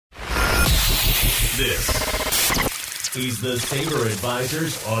This is the Sabre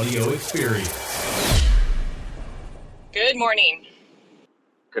Advisors audio experience. Good morning.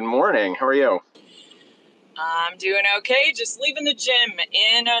 Good morning. How are you? I'm doing okay. Just leaving the gym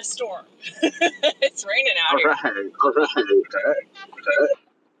in a storm. It's raining out here. All right. Okay.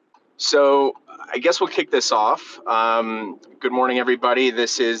 So I guess we'll kick this off. Good morning, everybody.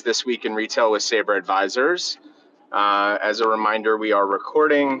 This is This Week in Retail with Sabre Advisors. As a reminder, we are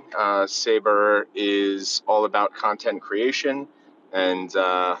recording. Sabre is all about content creation, and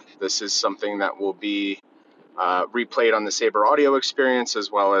this is something that will be replayed on the Sabre audio experience,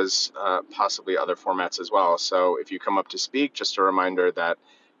 as well as possibly other formats as well. So if you come up to speak, just a reminder that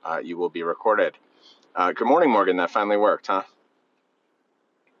you will be recorded. Good morning, Morgan. That finally worked, huh?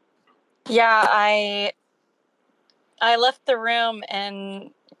 Yeah, I left the room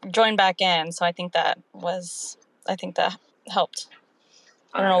and joined back in, so I think that helped.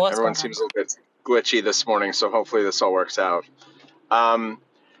 I don't know what's Everyone going seems on. a little bit glitchy this morning, so hopefully this all works out.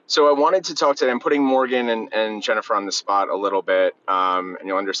 So I wanted to talk today. I'm putting Morgan and Jennifer on the spot a little bit, and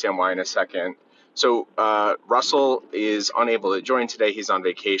you'll understand why in a second. So Russell is unable to join today. He's on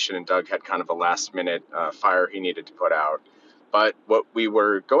vacation, and Doug had kind of a last-minute fire he needed to put out. But what we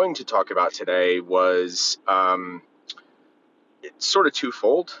were going to talk about today was it's sort of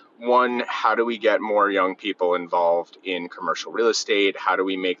twofold. One, how do we get more young people involved in commercial real estate? How do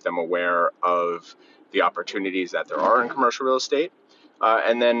we make them aware of the opportunities that there are in commercial real estate?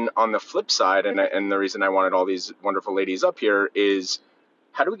 And then on the flip side, and the reason I wanted all these wonderful ladies up here is,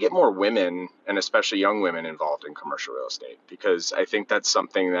 how do we get more women, and especially young women, involved in commercial real estate? Because I think that's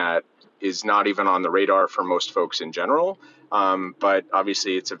something that is not even on the radar for most folks in general. But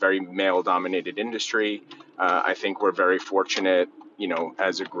obviously, it's a very male-dominated industry. I think we're very fortunate,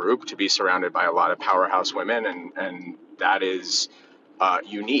 as a group, to be surrounded by a lot of powerhouse women, and that is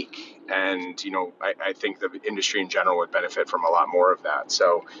unique. And, I think the industry in general would benefit from a lot more of that.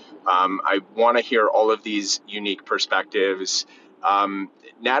 So I want to hear all of these unique perspectives.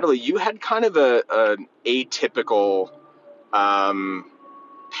 Natalie, you had kind of an atypical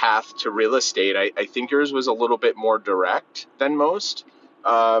path to real estate. I think yours was a little bit more direct than most.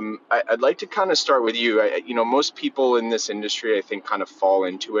 I'd like to kind of start with you. Most people in this industry, I think, kind of fall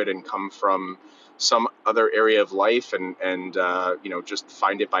into it and come from some other area of life and just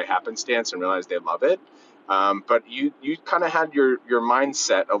find it by happenstance and realize they love it. But you kind of had your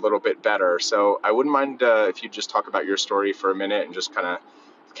mindset a little bit better. So I wouldn't mind if you just talk about your story for a minute and just kind of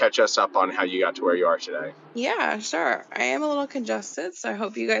catch us up on how you got to where you are today. Yeah, sure. I am a little congested, so I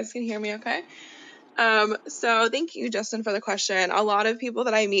hope you guys can hear me okay. So thank you, Justin, for the question. A lot of people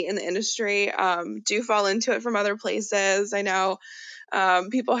that I meet in the industry do fall into it from other places. I know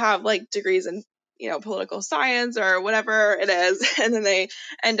people have like degrees in political science or whatever it is, and then they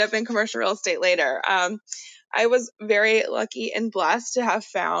end up in commercial real estate later. I was very lucky and blessed to have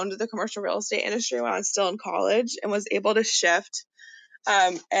found the commercial real estate industry when I was still in college and was able to shift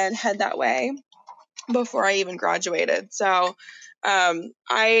and head that way before I even graduated. So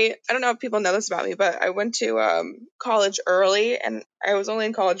I don't know if people know this about me, but I went to college early, and I was only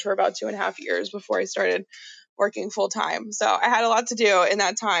in college for about 2.5 years before I started working full time. So I had a lot to do in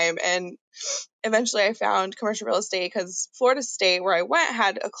that time, and eventually I found commercial real estate because Florida State, where I went,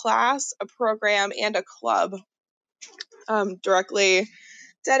 had a class, a program, and a club directly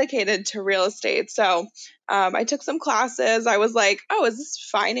dedicated to real estate. So I took some classes. I was like, oh, is this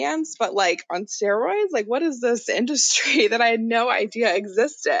finance, but like on steroids? Like, what is this industry that I had no idea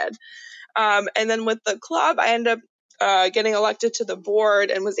existed? And then with the club, I ended up getting elected to the board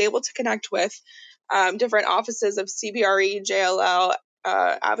and was able to connect with different offices of CBRE, JLL,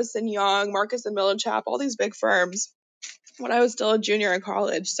 Avison Young, Marcus and Millichap, all these big firms when I was still a junior in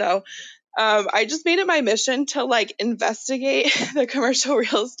college. So I just made it my mission to like investigate the commercial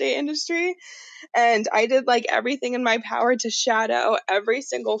real estate industry. And I did like everything in my power to shadow every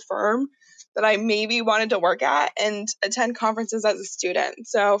single firm that I maybe wanted to work at and attend conferences as a student.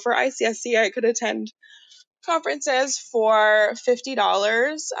 So for ICSC, I could attend conferences for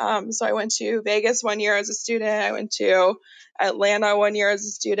 $50. So I went to Vegas one year as a student. I went to Atlanta one year as a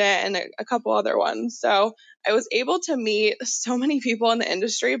student, and a couple other ones. So I was able to meet so many people in the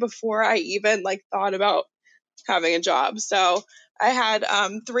industry before I even like thought about having a job. So I had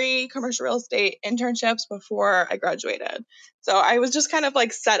 3 commercial real estate internships before I graduated. So I was just kind of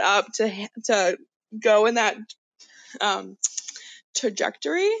like set up to go in that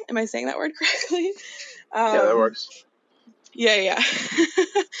trajectory. Am I saying that word correctly? Yeah, that works. Yeah.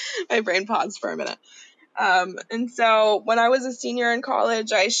 My brain paused for a minute. And so when I was a senior in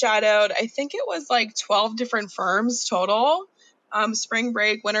college, I shadowed, I think it was like 12 different firms total. spring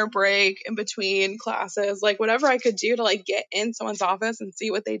break, winter break, in between classes, like whatever I could do to like get in someone's office and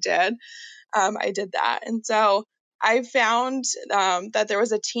see what they did. I did that. And so I found that there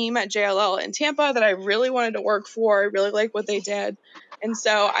was a team at JLL in Tampa that I really wanted to work for. I really liked what they did. And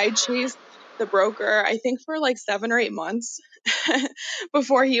so I chased the broker, I think for like 7 or 8 months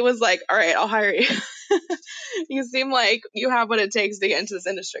before he was like, all right, I'll hire you. You seem like you have what it takes to get into this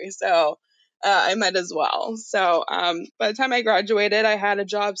industry. So I might as well. So by the time I graduated, I had a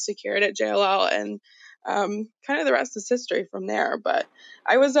job secured at JLL, and kind of the rest is history from there. But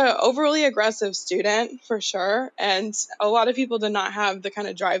I was an overly aggressive student for sure. And a lot of people did not have the kind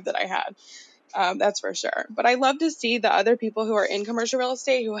of drive that I had. That's for sure. But I love to see the other people who are in commercial real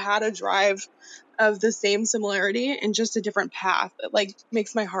estate who had a drive of the same similarity and just a different path. It like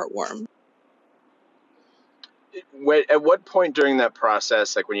makes my heart warm. At what point during that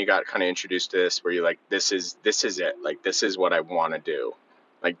process, like when you got kind of introduced to this, were you like, this is it, like this is what I want to do?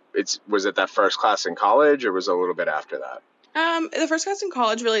 Like was it that first class in college, or was it a little bit after that? The first class in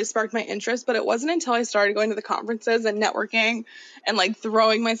college really sparked my interest, but it wasn't until I started going to the conferences and networking and like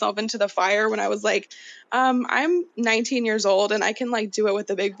throwing myself into the fire when I was like, I'm 19 years old and I can like do it with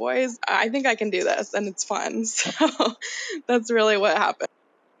the big boys. I think I can do this and it's fun. So that's really what happened.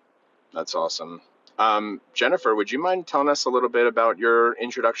 That's awesome. Jennifer, would you mind telling us a little bit about your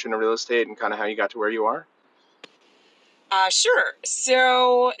introduction to real estate and kind of how you got to where you are? Sure.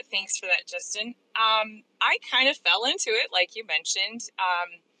 So thanks for that, Justin. I kind of fell into it, like you mentioned.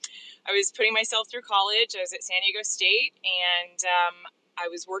 I was putting myself through college. I was at San Diego State, and I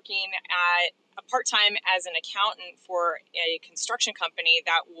was working at a part-time as an accountant for a construction company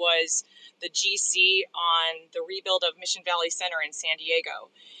that was the GC on the rebuild of Mission Valley Center in San Diego.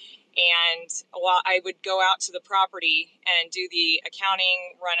 And while I would go out to the property and do the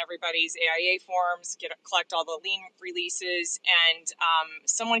accounting, run everybody's AIA forms, collect all the lien releases, and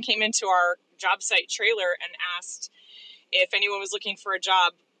someone came into our job site trailer and asked if anyone was looking for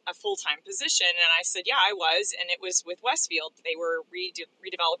a full-time position. And I said, yeah, I was. And it was with Westfield. They were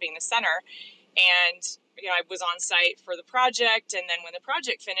redeveloping the center. And I was on site for the project. And then when the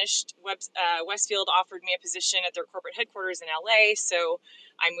project finished, Westfield offered me a position at their corporate headquarters in LA. So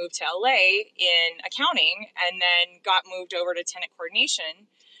I moved to LA in accounting and then got moved over to tenant coordination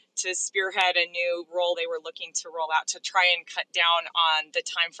to spearhead a new role they were looking to roll out to try and cut down on the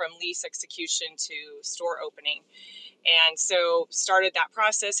time from lease execution to store opening. And so started that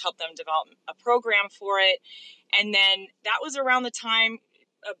process, helped them develop a program for it. And then that was around the time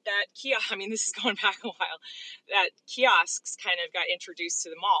of that kiosk. I mean, this is going back a while, that kiosks kind of got introduced to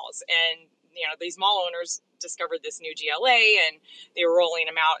the malls. And, these mall owners discovered this new GLA and they were rolling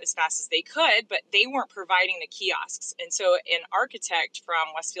them out as fast as they could, but they weren't providing the kiosks. And so an architect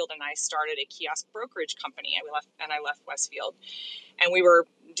from Westfield and I started a kiosk brokerage company. I left Westfield, and we were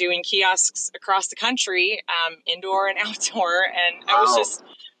doing kiosks across the country, indoor and outdoor. And I was just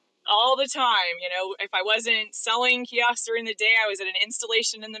all the time, if I wasn't selling kiosks during the day, I was at an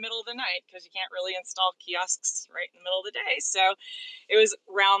installation in the middle of the night because you can't really install kiosks right in the middle of the day. So it was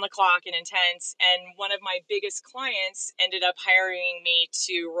round the clock and intense. And one of my biggest clients ended up hiring me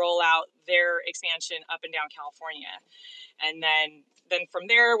to roll out their expansion up and down California. And then from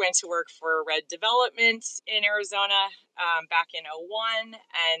there, went to work for Red Development in Arizona back in 2001.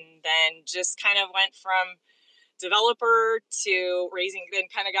 And then just kind of went from developer to raising, then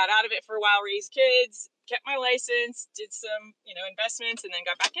kind of got out of it for a while, raised kids, kept my license, did some, investments, and then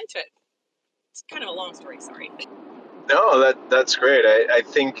got back into it. It's kind of a long story, sorry. No, that's great. I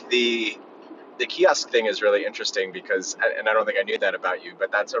think the kiosk thing is really interesting because, and I don't think I knew that about you,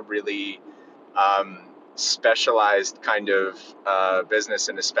 but that's a really specialized kind of business,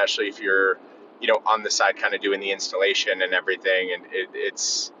 and especially if you're, on the side kind of doing the installation and everything, and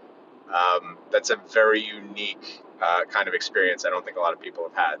it's that's a very unique kind of experience I don't think a lot of people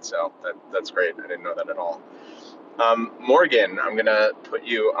have had. So that's great. I didn't know that at all. Morgan, I'm going to put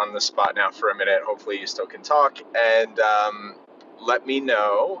you on the spot now for a minute. Hopefully you still can talk. And let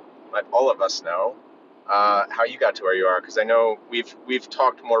all of us know how you got to where you are. Because I know we've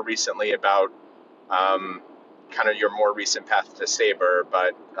talked more recently about kind of your more recent path to Sabre.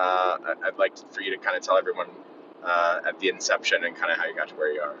 But I'd like for you to kind of tell everyone at the inception and kind of how you got to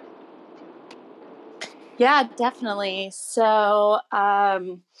where you are. Yeah, definitely. So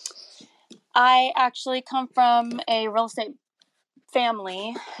I actually come from a real estate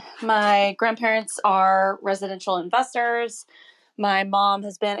family. My grandparents are residential investors. My mom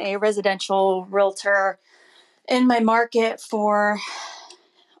has been a residential realtor in my market for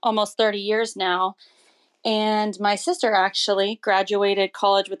almost 30 years now. And my sister actually graduated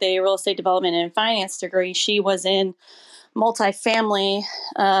college with a real estate development and finance degree. She was in multifamily.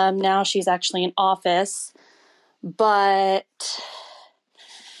 Now she's actually in office. But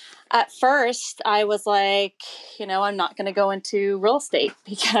at first I was like, I'm not going to go into real estate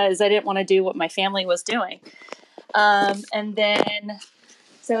because I didn't want to do what my family was doing. And then,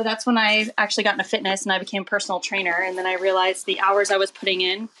 so that's when I actually got into fitness and I became a personal trainer. And then I realized the hours I was putting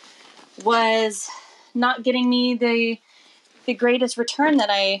in was not getting me the greatest return that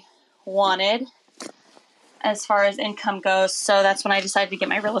I wanted as far as income goes. So that's when I decided to get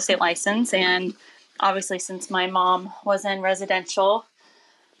my real estate license. And obviously, since my mom was in residential,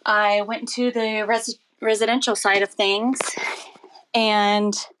 I went into the residential side of things.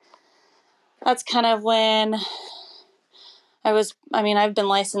 And that's kind of when I've been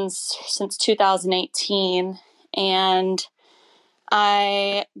licensed since 2018. And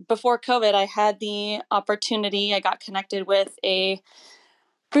before COVID, I had the opportunity, I got connected with a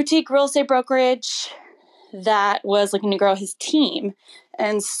boutique real estate brokerage that was looking to grow his team.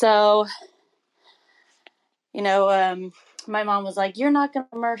 And so, my mom was like, you're not going to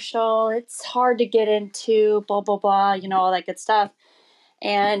commercial. It's hard to get into, blah, blah, blah, all that good stuff.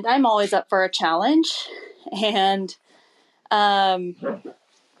 And I'm always up for a challenge. And,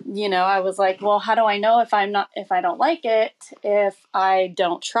 I was like, well, how do I know if I don't like it, if I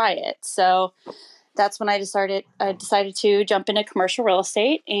don't try it? So that's when I decided to jump into commercial real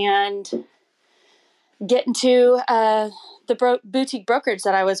estate and get into the boutique brokerage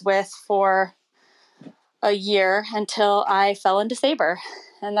that I was with for a year until I fell into Sabre.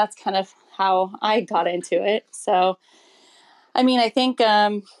 And that's kind of how I got into it. So, I think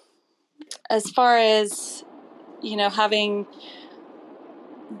as far as,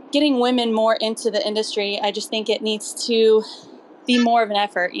 getting women more into the industry, I just think it needs to be more of an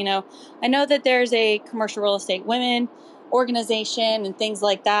effort. I know that there's a commercial real estate women organization and things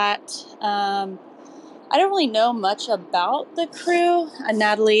like that. I don't really know much about the crew.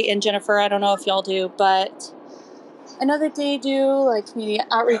 Natalie and Jennifer, I don't know if y'all do, but I know that they do like community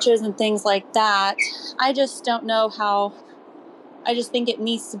outreaches and things like that. I just don't know how. I just think it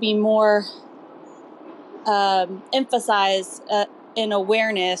needs to be more emphasized in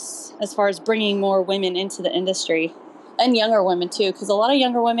awareness as far as bringing more women into the industry, and younger women too, because a lot of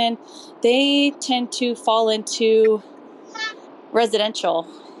younger women, they tend to fall into residential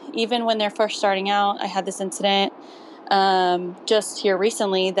even when they're first starting out. I had this incident just here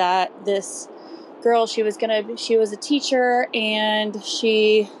recently that this girl, she was a teacher and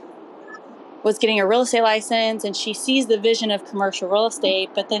she was getting a real estate license, and she sees the vision of commercial real estate,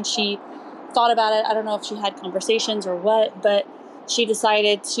 but then she thought about it. I don't know if she had conversations or what, but she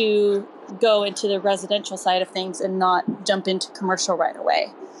decided to go into the residential side of things and not jump into commercial right away.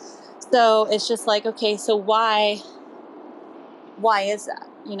 So it's just like, okay, so why is that,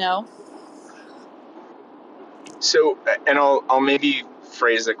 So, and I'll maybe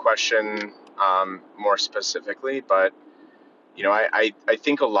phrase the question more specifically, but I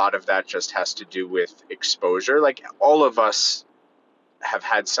think a lot of that just has to do with exposure. Like all of us have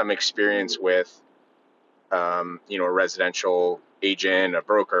had some experience with, a residential agent, a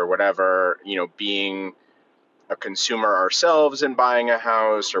broker, whatever, being a consumer ourselves and buying a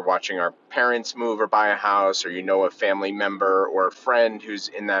house, or watching our parents move or buy a house, or a family member or a friend who's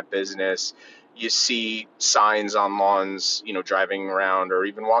in that business. You see signs on lawns, driving around or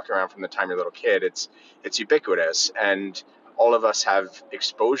even walking around from the time you're a little kid. It's ubiquitous, and all of us have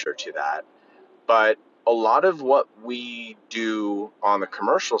exposure to that. But a lot of what we do on the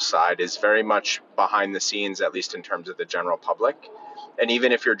commercial side is very much behind the scenes, at least in terms of the general public. And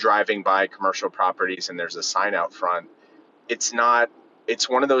even if you're driving by commercial properties and there's a sign out front, it's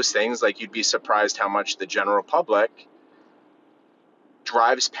one of those things, like, you'd be surprised how much the general public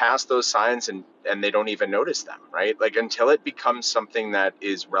drives past those signs and they don't even notice them, right? Like, until it becomes something that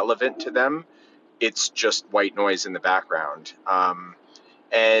is relevant to them, it's just white noise in the background.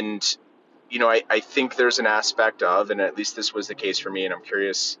 And I think there's an aspect of, and at least this was the case for me, and I'm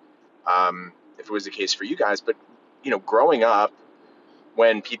curious if it was the case for you guys, but, growing up,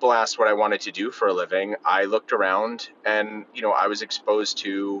 when people asked what I wanted to do for a living, I looked around and, I was exposed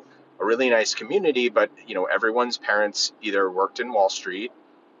to a really nice community, but, everyone's parents either worked in Wall Street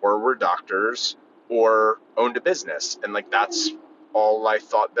or were doctors or owned a business. And like, that's all I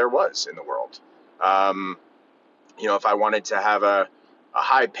thought there was in the world. If I wanted to have a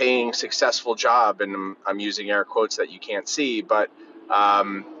high paying, successful job, and I'm using air quotes that you can't see, but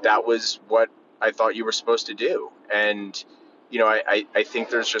that was what I thought you were supposed to do. And, I think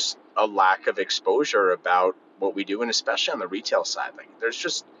there's just a lack of exposure about what we do, and especially on the retail side. Like,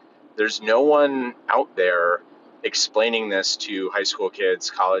 there's no one out there explaining this to high school kids,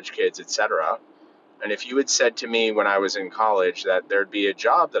 college kids, etc. And if you had said to me when I was in college that there'd be a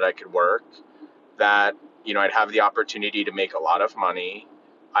job that I could work, that, I'd have the opportunity to make a lot of money,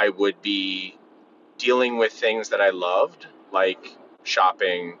 I would be dealing with things that I loved, like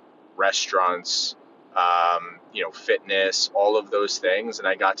shopping, restaurants, fitness, all of those things. And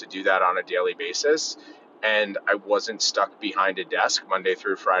I got to do that on a daily basis. And I wasn't stuck behind a desk Monday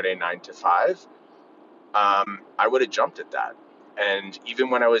through Friday, 9 to 5. I would have jumped at that. And even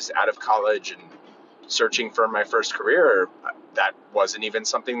when I was out of college and searching for my first career, that wasn't even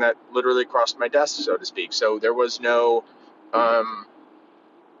something that literally crossed my desk, so to speak. So there was no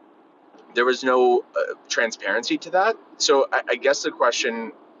transparency to that. So I guess the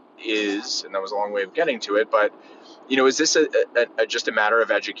question is, and that was a long way of getting to it, but is this just a matter of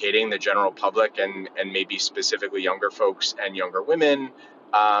educating the general public and maybe specifically younger folks and younger women,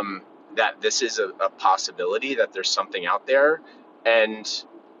 that this is a possibility, that there's something out there? And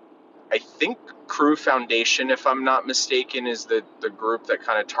I think CRE Foundation, if I'm not mistaken, is the group that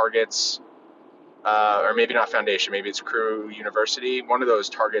kind of targets, or maybe not Foundation, maybe it's CRE University. One of those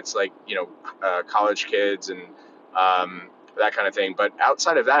targets, like, college kids and that kind of thing. But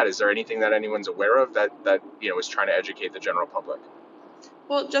outside of that, is there anything that anyone's aware of that is trying to educate the general public?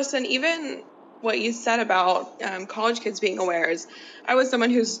 Well, Justin, even what you said about college kids being aware is, I was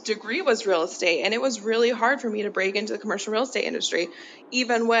someone whose degree was real estate, and it was really hard for me to break into the commercial real estate industry,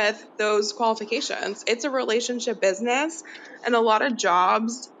 even with those qualifications. It's a relationship business, and a lot of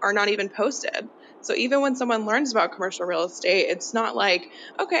jobs are not even posted. So even when someone learns about commercial real estate, it's not like,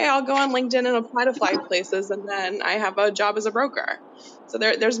 okay, I'll go on LinkedIn and apply to 5 places, and then I have a job as a broker. So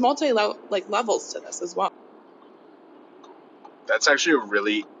there's levels to this as well. That's actually a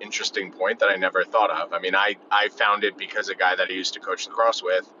really interesting point that I never thought of. I mean, I found it because a guy that I used to coach lacrosse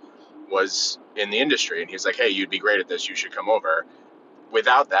with was in the industry, and he's like, hey, you'd be great at this, you should come over.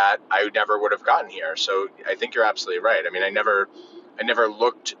 Without that, I never would have gotten here. So I think you're absolutely right. I mean, I never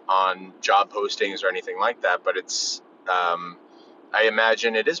looked on job postings or anything like that, but it's, I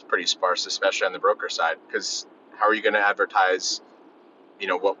imagine it is pretty sparse, especially on the broker side, because how are you going to advertise,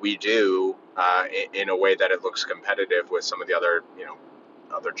 what we do in a way that it looks competitive with some of the other,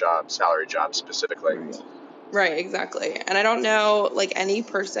 other jobs, salary jobs specifically. Right, exactly. And I don't know, any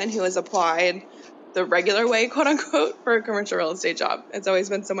person who has applied the regular way, quote unquote, for a commercial real estate job. It's always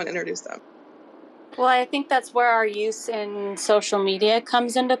been someone introduced them. Well, I think that's where our use in social media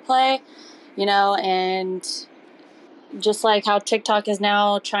comes into play, and just like how TikTok is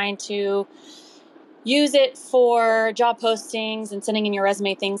now trying to use it for job postings and sending in your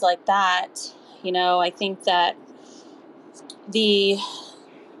resume, things like that. I think that the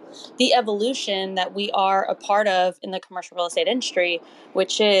evolution that we are a part of in the commercial real estate industry,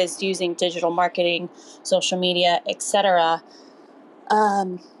 which is using digital marketing, social media, etc.,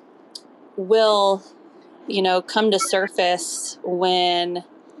 will, come to surface when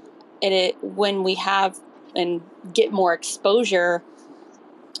we have and get more exposure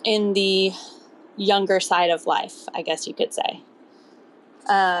in the younger side of life, I guess you could say.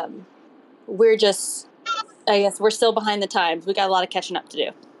 We're still behind the times. We got a lot of catching up to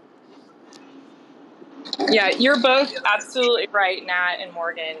do. Yeah, you're both absolutely right, Nat and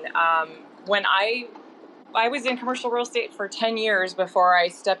Morgan. When I was in commercial real estate for 10 years before I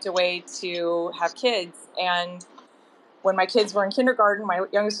stepped away to have kids. And when my kids were in kindergarten, my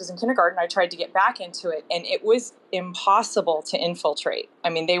youngest was in kindergarten, I tried to get back into it, and it was impossible to infiltrate. I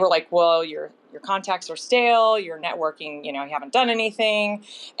mean, they were like, well, your contacts are stale, your networking, you haven't done anything.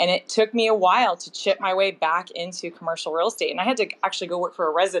 And it took me a while to chip my way back into commercial real estate. And I had to actually go work for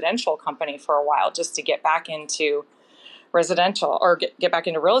a residential company for a while just to get back into residential or get back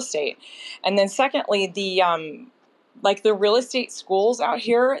into real estate. And then secondly, the real estate schools out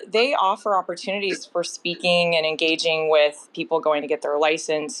here, they offer opportunities for speaking and engaging with people going to get their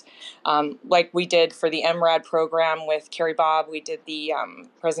license. Like we did for the MRAD program with Carrie Bob, we did the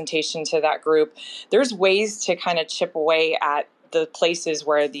presentation to that group. There's ways to kind of chip away at the places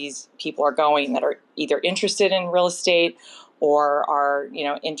where these people are going that are either interested in real estate or are,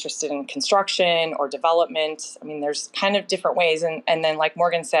 interested in construction or development. I mean, there's kind of different ways. And then, like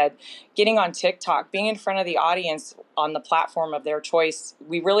Morgan said, getting on TikTok, being in front of the audience on the platform of their choice,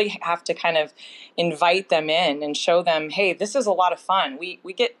 we really have to kind of invite them in and show them, hey, this is a lot of fun. We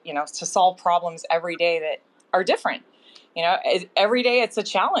get, to solve problems every day that are different. Every day it's a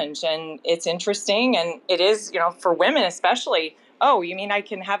challenge and it's interesting. And it is, for women especially, oh, you mean I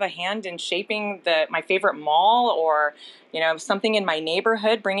can have a hand in shaping my favorite mall or, something in my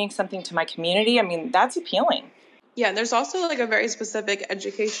neighborhood, bringing something to my community? I mean, that's appealing. Yeah, and there's also a very specific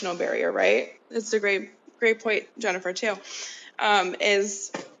educational barrier, right? It's a great point, Jennifer, too.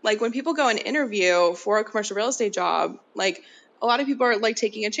 Is Like when people go and interview for a commercial real estate job, like a lot of people are like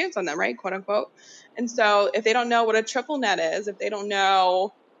taking a chance on them, right? Quote unquote. And so if they don't know what a triple net is, if they don't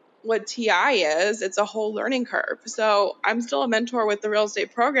know what TI is, it's a whole learning curve. So I'm still a mentor with the real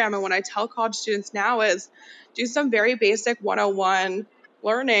estate program. And what I tell college students now is do some very basic 101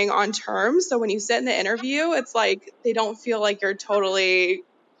 learning on terms. So when you sit in the interview, it's like they don't feel like you're totally,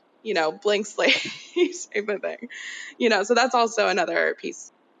 blank slate type of thing, so that's also another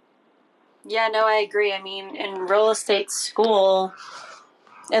piece. Yeah, no, I agree. I mean, in real estate school,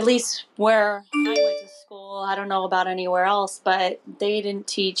 at least where I went to school, I don't know about anywhere else, but they didn't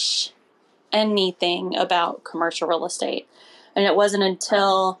teach anything about commercial real estate. And it wasn't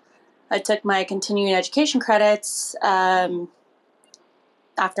until I took my continuing education credits after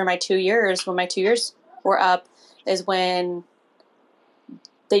my 2 years, when my 2 years were up, is when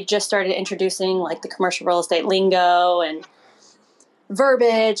they just started introducing like the commercial real estate lingo and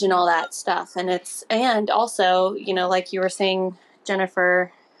verbiage and all that stuff. And also, like you were saying,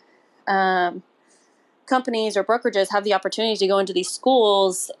 Jennifer, companies or brokerages have the opportunity to go into these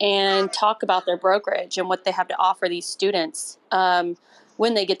schools and talk about their brokerage and what they have to offer these students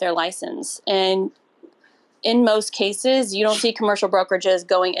when they get their license. And in most cases, you don't see commercial brokerages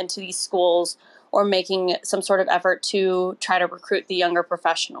going into these schools or making some sort of effort to try to recruit the younger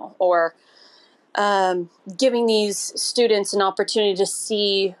professional or giving these students an opportunity to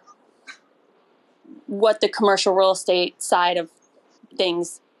see what the commercial real estate side of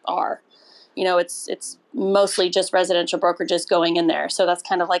things are. It's mostly just residential brokerages going in there. So that's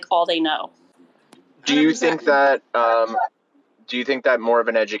kind of like all they know. Do you think that more of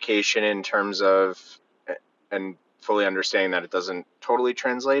an education in terms of, and fully understanding that it doesn't totally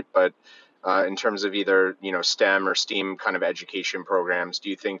translate, but in terms of either, STEM or STEAM kind of education programs, do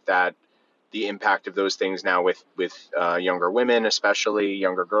you think that the impact of those things now with younger women, especially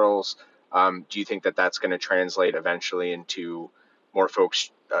younger girls, do you think that that's going to translate eventually into more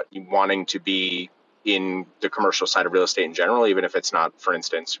folks wanting to be in the commercial side of real estate in general, even if it's not, for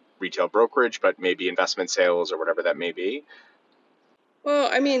instance, retail brokerage, but maybe investment sales or whatever that may be? Well,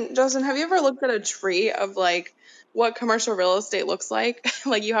 I mean, Justin, have you ever looked at a tree of like what commercial real estate looks like?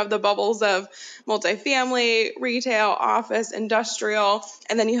 Like you have the bubbles of multifamily, retail, office, industrial,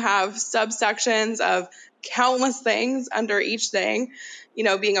 and then you have subsections of countless things under each thing.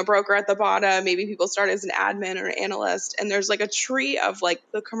 Being a broker at the bottom, maybe people start as an admin or an analyst, and there's like a tree of like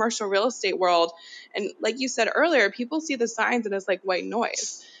the commercial real estate world. And like you said earlier, people see the signs and it's like white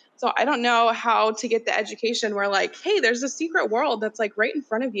noise. So I don't know how to get the education where like, hey, there's a secret world that's like right in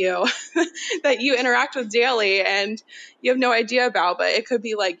front of you that you interact with daily and you have no idea about, but it could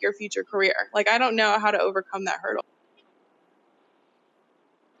be like your future career. Like, I don't know how to overcome that hurdle.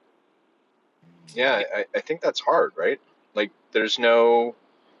 Yeah, I think that's hard, right? Like, there's no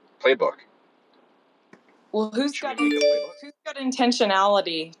playbook. Well, who's got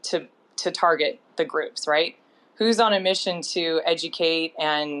intentionality to target the groups, right? Who's on a mission to educate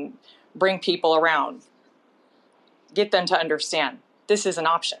and bring people around, get them to understand this is an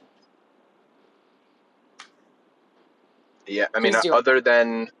option? Yeah, I mean, other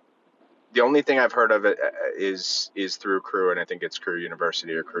than the only thing I've heard of it is through CRE, and I think it's CRE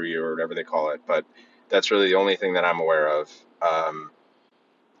University or CRE or whatever they call it. But that's really the only thing that I'm aware of.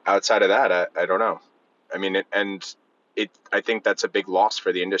 Outside of that, I don't know. I mean, I think that's a big loss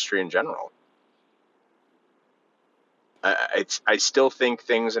for the industry in general. I still think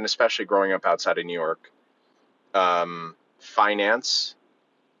things, and especially growing up outside of New York, finance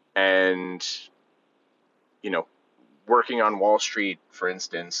and, working on Wall Street, for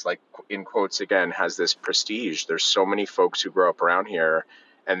instance, like in quotes again, has this prestige. There's so many folks who grow up around here,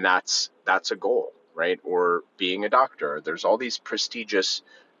 and that's a goal, right? Or being a doctor. There's all these prestigious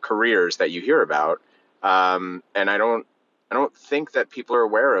careers that you hear about, and I don't think that people are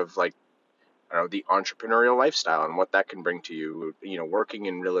aware of like, I don't know, the entrepreneurial lifestyle and what that can bring to you. Working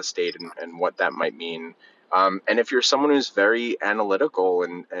in real estate and what that might mean. And if you're someone who's very analytical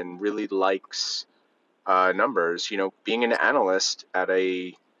and really likes numbers, being an analyst at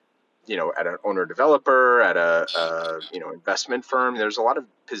an owner developer, at a investment firm, there's a lot of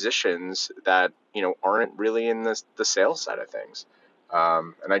positions that, aren't really in the sales side of things.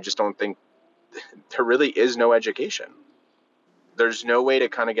 And I just don't think there really is no education. There's no way to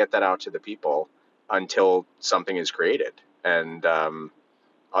kind of get that out to the people until something is created. And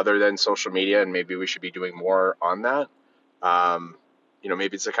other than social media, and maybe we should be doing more on that,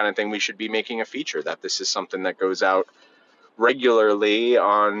 maybe it's the kind of thing we should be making a feature, that this is something that goes out regularly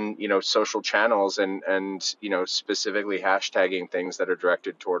on, social channels and specifically hashtagging things that are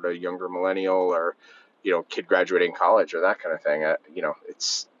directed toward a younger millennial or kid graduating college or that kind of thing.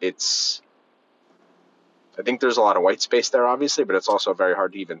 I think there's a lot of white space there, obviously, but it's also very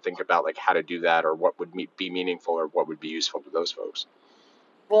hard to even think about like how to do that or what would be meaningful or what would be useful to those folks.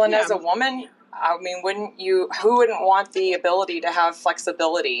 Well, and Yeah. as a woman, I mean, who wouldn't want the ability to have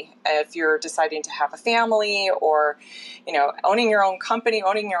flexibility if you're deciding to have a family or, owning your own company,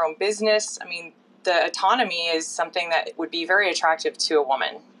 owning your own business? I mean, the autonomy is something that would be very attractive to a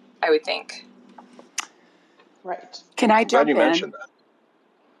woman, I would think. Right. Can I I'm glad jump you in? mentioned that.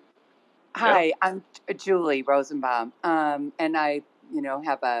 Hi, I'm Julie Rosenbaum, and I,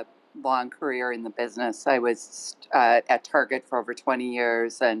 have a long career in the business. I was at Target for over 20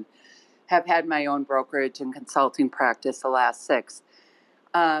 years and have had my own brokerage and consulting practice the last 6.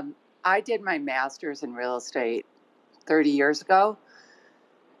 I did my master's in real estate 30 years ago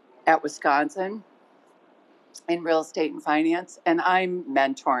at Wisconsin in real estate and finance, and I'm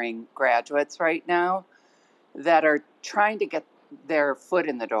mentoring graduates right now that are trying to get their foot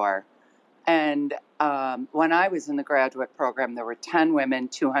in the door. And when I was in the graduate program, there were 10 women,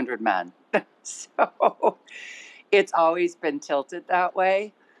 200 men. So it's always been tilted that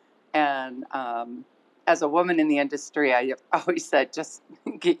way. And as a woman in the industry, I have always said, just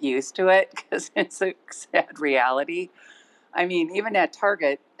get used to it because it's a sad reality. I mean, even at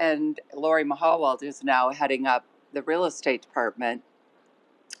Target, and Lori Mahawald is now heading up the real estate department,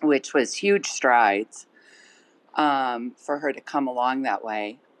 which was huge strides for her to come along that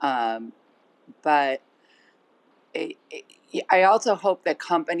way. But I also hope that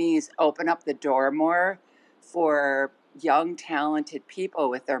companies open up the door more for young, talented people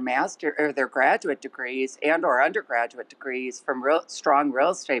with their master or their graduate degrees and or undergraduate degrees from strong real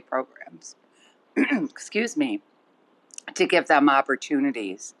estate programs. Excuse me, to give them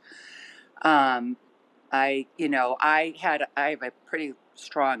opportunities. I have a pretty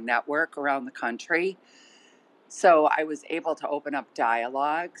strong network around the country. So I was able to open up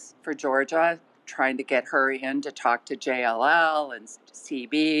dialogues for Georgia, trying to get her in to talk to JLL and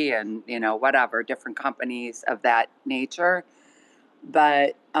CB and, whatever, different companies of that nature.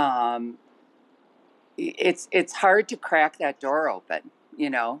 But it's hard to crack that door open,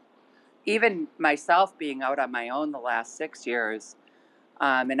 Even myself being out on my own the last 6 years,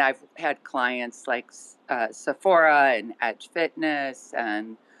 and I've had clients like Sephora and Edge Fitness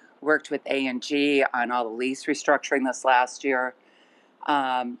and worked with A&G on all the lease restructuring this last year.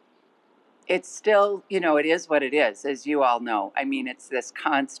 It's still, it is what it is, as you all know. I mean, it's this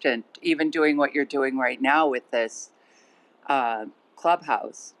constant, even doing what you're doing right now with this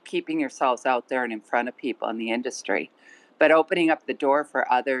Clubhouse, keeping yourselves out there and in front of people in the industry. But opening up the door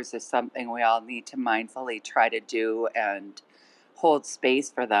for others is something we all need to mindfully try to do and hold space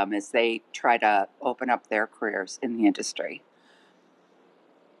for them as they try to open up their careers in the industry.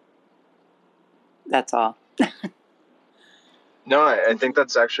 That's all. No, I think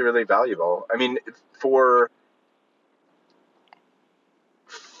that's actually really valuable. I mean, for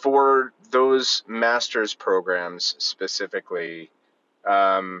those master's programs specifically,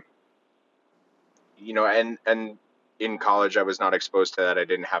 and in college I was not exposed to that. I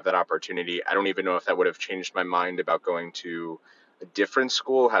didn't have that opportunity. I don't even know if that would have changed my mind about going to a different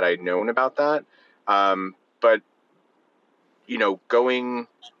school had I known about that. But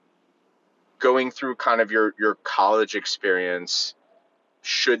going through kind of your college experience,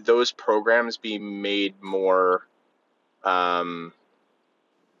 should those programs be made more I'm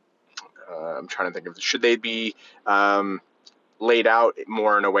trying to think of, should they be laid out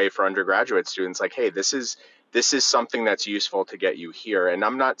more in a way for undergraduate students, like, hey, this is something that's useful to get you here. And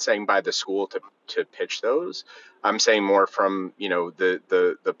I'm not saying by the school to pitch those. I'm saying more from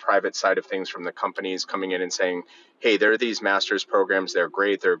the private side of things, from the companies coming in and saying, hey, there are these master's programs, they're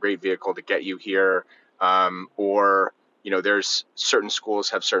great, they're a great vehicle to get you here. Or there's certain schools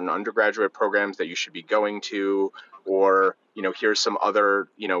have certain undergraduate programs that you should be going to, or here's some other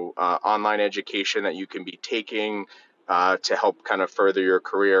online education that you can be taking to help kind of further your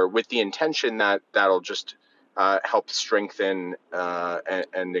career, with the intention that that'll just help strengthen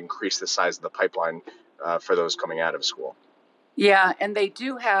and increase the size of the pipeline for those coming out of school. Yeah, and they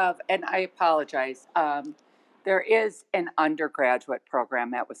do have, and I apologize, there is an undergraduate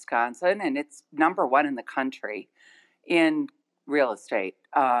program at Wisconsin, and it's number 1 in the country in real estate.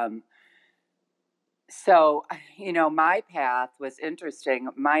 So, my path was interesting.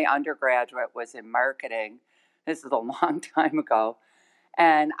 My undergraduate was in marketing. This is a long time ago.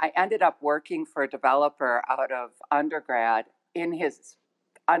 And I ended up working for a developer out of undergrad in his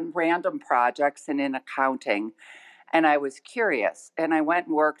on random projects and in accounting. And I was curious. And I went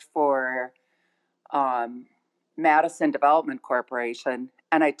and worked for Madison Development Corporation,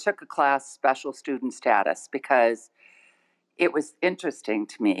 and I took a class, special student status, because it was interesting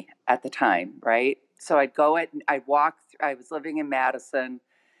to me at the time, right? So I'd walk, I was living in Madison,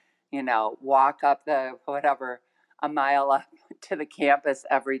 walk up a mile up to the campus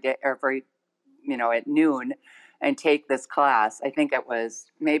every day, at noon, and take this class. I think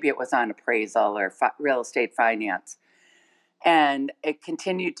maybe it was on appraisal or real estate finance. And it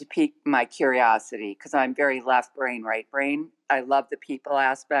continued to pique my curiosity because I'm very left brain, right brain. I love the people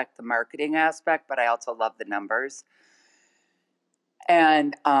aspect, the marketing aspect, but I also love the numbers.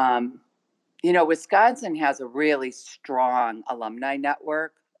 And, Wisconsin has a really strong alumni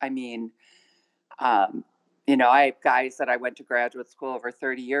network. I mean, I have guys that I went to graduate school over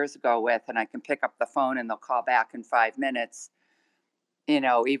 30 years ago with, and I can pick up the phone and they'll call back in 5 minutes,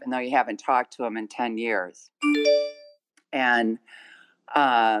 even though you haven't talked to them in 10 years. And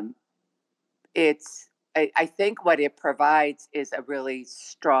I think what it provides is a really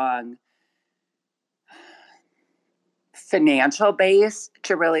strong financial base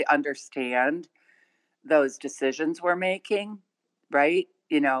to really understand those decisions we're making, right?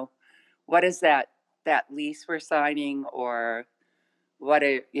 What is that lease we're signing, or what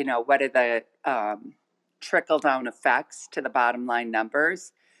are the trickle down effects to the bottom line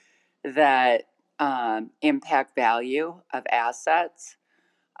numbers that impact value of assets.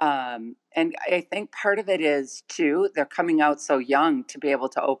 And I think part of it is too, they're coming out so young to be able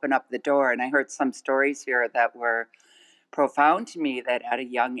to open up the door. And I heard some stories here that were profound to me, that at a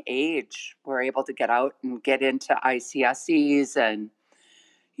young age were able to get out and get into ICSEs and,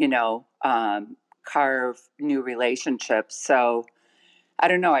 carve new relationships. So I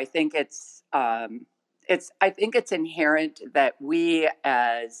don't know. I think it's inherent that we,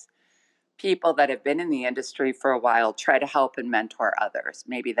 as people that have been in the industry for a while, try to help and mentor others.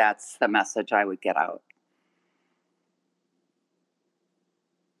 Maybe that's the message I would get out.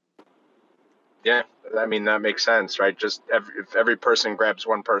 Yeah, I mean, that makes sense, right? Just if every person grabs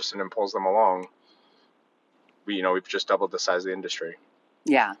one person and pulls them along, we've just doubled the size of the industry.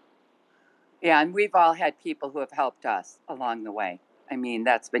 Yeah. Yeah, and we've all had people who have helped us along the way. I mean,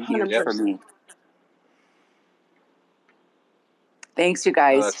 that's been huge 100%. for me. Thanks, you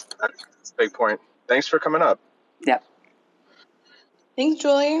guys. That's a big point. Thanks for coming up. Yep. Thanks,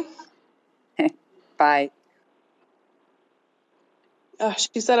 Julie. Bye.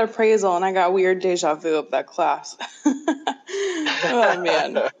 She said appraisal, and I got weird deja vu of that class. Oh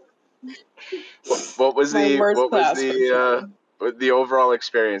man. What was My worst class for sure. the overall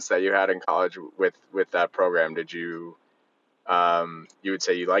experience that you had in college with that program? Did you you would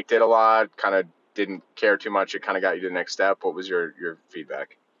say you liked it a lot, kind of didn't care too much, it kind of got you to the next step? What was your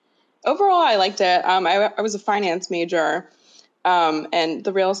feedback? Overall, I liked it. I was a finance major, and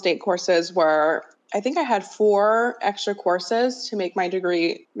the real estate courses were, I think I had 4 extra courses to make my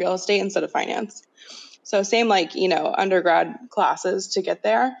degree real estate instead of finance. So same undergrad classes to get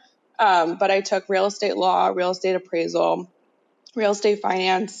there. But I took real estate law, real estate appraisal, real estate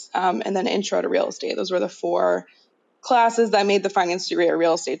finance, and then intro to real estate. Those were the 4 classes that made the finance degree a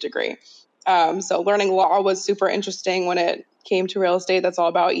real estate degree. So learning law was super interesting when it came to real estate. That's all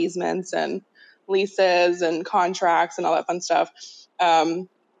about easements and leases and contracts and all that fun stuff.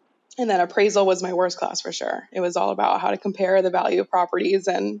 And then appraisal was my worst class for sure. It was all about how to compare the value of properties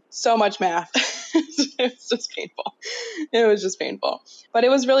and so much math. It's just painful. It was just painful. But it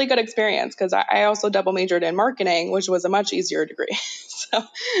was really good experience because I also double majored in marketing, which was a much easier degree. So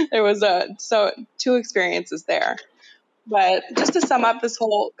there was 2 experiences there. But just to sum up this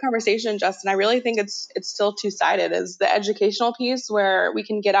whole conversation, Justin, I really think it's still two-sided. Is the educational piece where we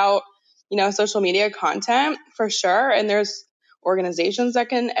can get out, social media content for sure. And there's organizations that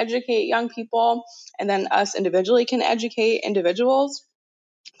can educate young people, and then us individually can educate individuals.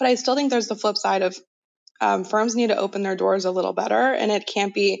 But I still think there's the flip side of firms need to open their doors a little better, and it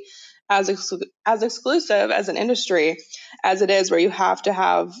can't be as exclusive as an industry as it is, where you have to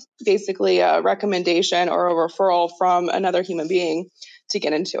have basically a recommendation or a referral from another human being to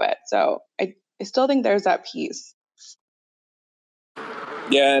get into it. So I still think there's that piece.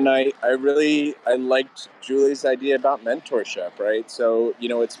 Yeah, and I liked Julie's idea about mentorship, right? So,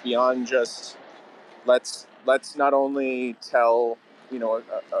 it's beyond just let's not only tell,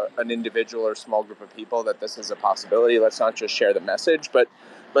 an individual or small group of people that this is a possibility. Let's not just share the message, but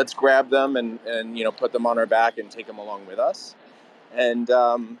let's grab them and put them on our back and take them along with us. And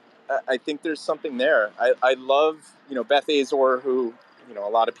I think there's something there. I love, Beth Azor, who, a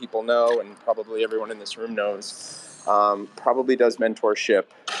lot of people know and probably everyone in this room knows, probably does mentorship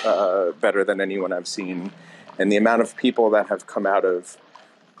better than anyone I've seen. And the amount of people that have come out of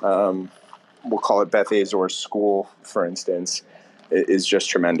we'll call it Beth Azor's school, for instance, is just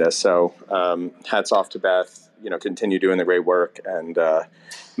tremendous. So hats off to Beth. Continue doing the great work. And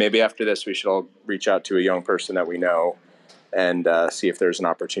maybe after this, we should all reach out to a young person that we know and see if there's an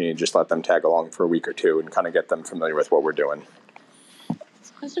opportunity to just let them tag along for a week or two and kind of get them familiar with what we're doing.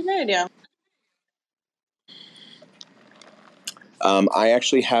 That's a great idea. I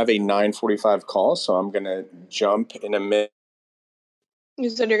actually have a 9:45 call, so I'm going to jump in a minute. You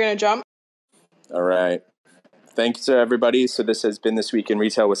said you're going to jump? All right. Thanks to everybody. So this has been This Week in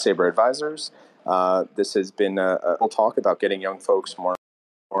Retail with Sabre Advisors. This has been a whole talk about getting young folks more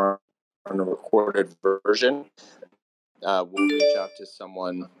on a recorded version. We'll reach out to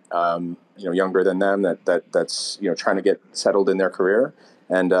someone younger than them that's trying to get settled in their career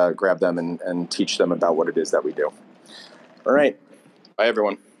and grab them and teach them about what it is that we do. All right. Bye,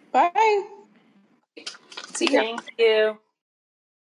 everyone. Bye. See ya. Thank you.